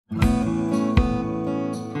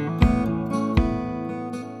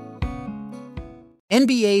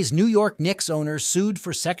NBA's New York Knicks owner sued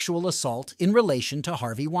for sexual assault in relation to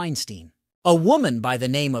Harvey Weinstein. A woman by the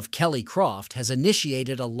name of Kellye Croft has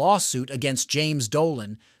initiated a lawsuit against James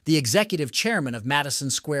Dolan, the executive chairman of Madison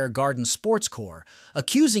Square Garden Sports Corp,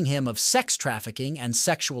 accusing him of sex trafficking and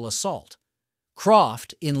sexual assault.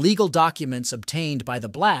 Croft, in legal documents obtained by The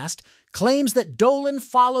Blast, claims that Dolan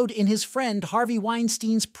followed in his friend Harvey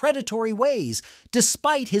Weinstein's predatory ways,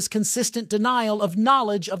 despite his consistent denial of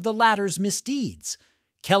knowledge of the latter's misdeeds.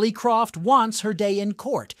 Kellye Croft wants her day in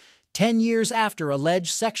court, 10 years after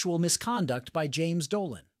alleged sexual misconduct by James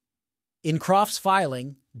Dolan. In Croft's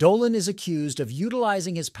filing, Dolan is accused of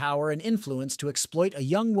utilizing his power and influence to exploit a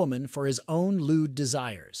young woman for his own lewd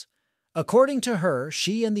desires. According to her,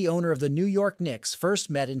 she and the owner of the New York Knicks first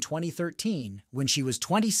met in 2013 when she was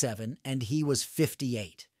 27 and he was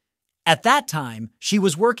 58. At that time, she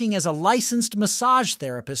was working as a licensed massage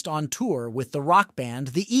therapist on tour with the rock band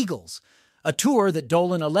The Eagles, a tour that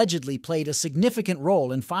Dolan allegedly played a significant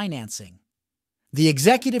role in financing. The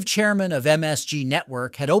executive chairman of MSG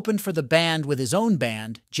Network had opened for the band with his own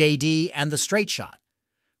band, JD and the Straight Shot.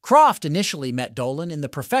 Croft initially met Dolan in the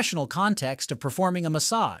professional context of performing a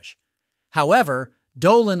massage. However,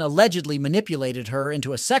 Dolan allegedly manipulated her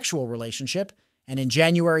into a sexual relationship, and in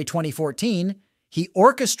January 2014, he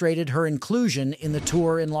orchestrated her inclusion in the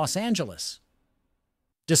tour in Los Angeles.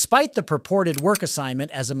 Despite the purported work assignment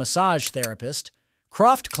as a massage therapist,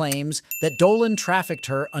 Croft claims that Dolan trafficked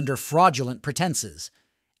her under fraudulent pretenses.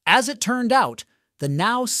 As it turned out, the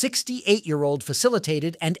now 68-year-old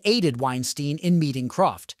facilitated and aided Weinstein in meeting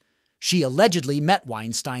Croft. She allegedly met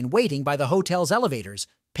Weinstein waiting by the hotel's elevators,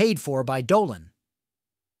 paid for by Dolan.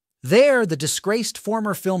 There, the disgraced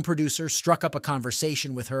former film producer struck up a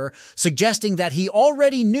conversation with her, suggesting that he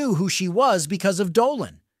already knew who she was because of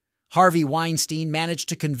Dolan. Harvey Weinstein managed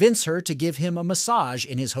to convince her to give him a massage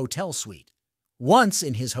in his hotel suite. Once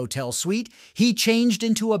in his hotel suite, he changed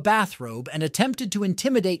into a bathrobe and attempted to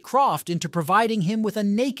intimidate Croft into providing him with a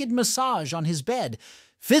naked massage on his bed,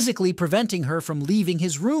 physically preventing her from leaving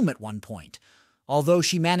his room at one point. Although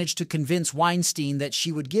she managed to convince Weinstein that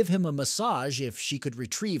she would give him a massage if she could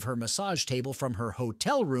retrieve her massage table from her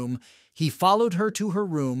hotel room, he followed her to her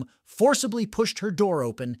room, forcibly pushed her door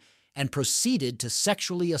open, and proceeded to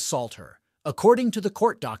sexually assault her, according to the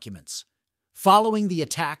court documents. Following the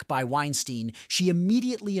attack by Weinstein, she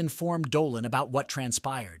immediately informed Dolan about what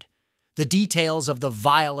transpired. The details of the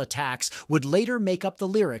vile attacks would later make up the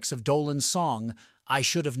lyrics of Dolan's song, "I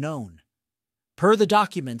Should Have Known." Per the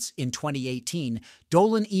documents, in 2018,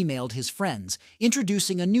 Dolan emailed his friends,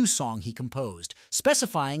 introducing a new song he composed,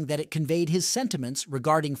 specifying that it conveyed his sentiments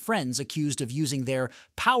regarding friends accused of using their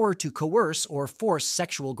power to coerce or force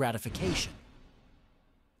sexual gratification.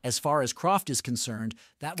 As far as Croft is concerned,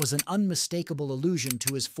 that was an unmistakable allusion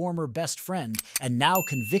to his former best friend and now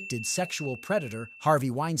convicted sexual predator Harvey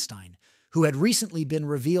Weinstein, who had recently been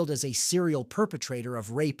revealed as a serial perpetrator of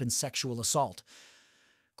rape and sexual assault.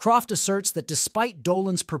 Croft asserts that despite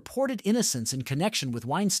Dolan's purported innocence in connection with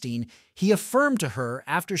Weinstein, he affirmed to her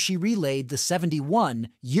after she relayed the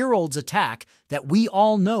 71-year-old's attack that we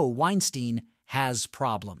all know Weinstein has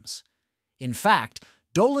problems. In fact,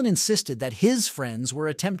 Dolan insisted that his friends were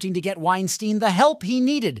attempting to get Weinstein the help he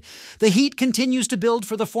needed. The heat continues to build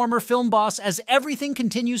for the former film boss as everything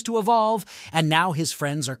continues to evolve, and now his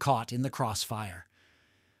friends are caught in the crossfire.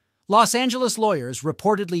 Los Angeles lawyers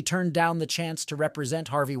reportedly turned down the chance to represent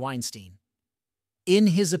Harvey Weinstein. In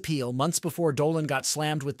his appeal months before Dolan got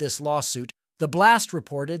slammed with this lawsuit, The Blast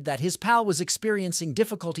reported that his pal was experiencing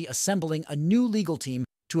difficulty assembling a new legal team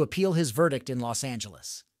to appeal his verdict in Los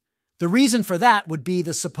Angeles. The reason for that would be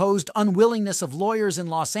the supposed unwillingness of lawyers in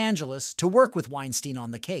Los Angeles to work with Weinstein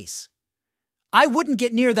on the case. "I wouldn't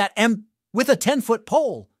get near that with a 10-foot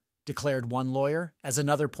pole," declared one lawyer, as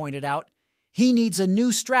another pointed out. He needs a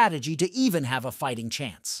new strategy to even have a fighting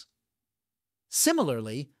chance.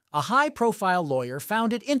 Similarly, a high-profile lawyer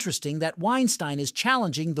found it interesting that Weinstein is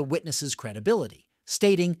challenging the witnesses' credibility,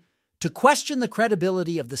 stating, "To question the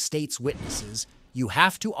credibility of the state's witnesses, you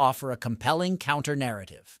have to offer a compelling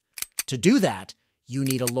counter-narrative. To do that, you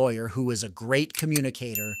need a lawyer who is a great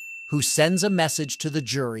communicator, who sends a message to the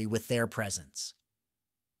jury with their presence."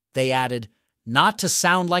 They added, "Not to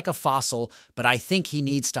sound like a fossil, but I think he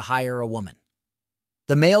needs to hire a woman."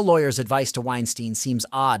 The male lawyer's advice to Weinstein seems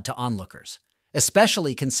odd to onlookers,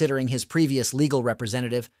 especially considering his previous legal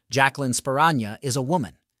representative, Jacqueline Sparagna, is a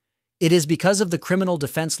woman. It is because of the criminal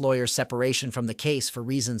defense lawyer's separation from the case for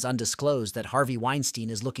reasons undisclosed that Harvey Weinstein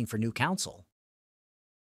is looking for new counsel.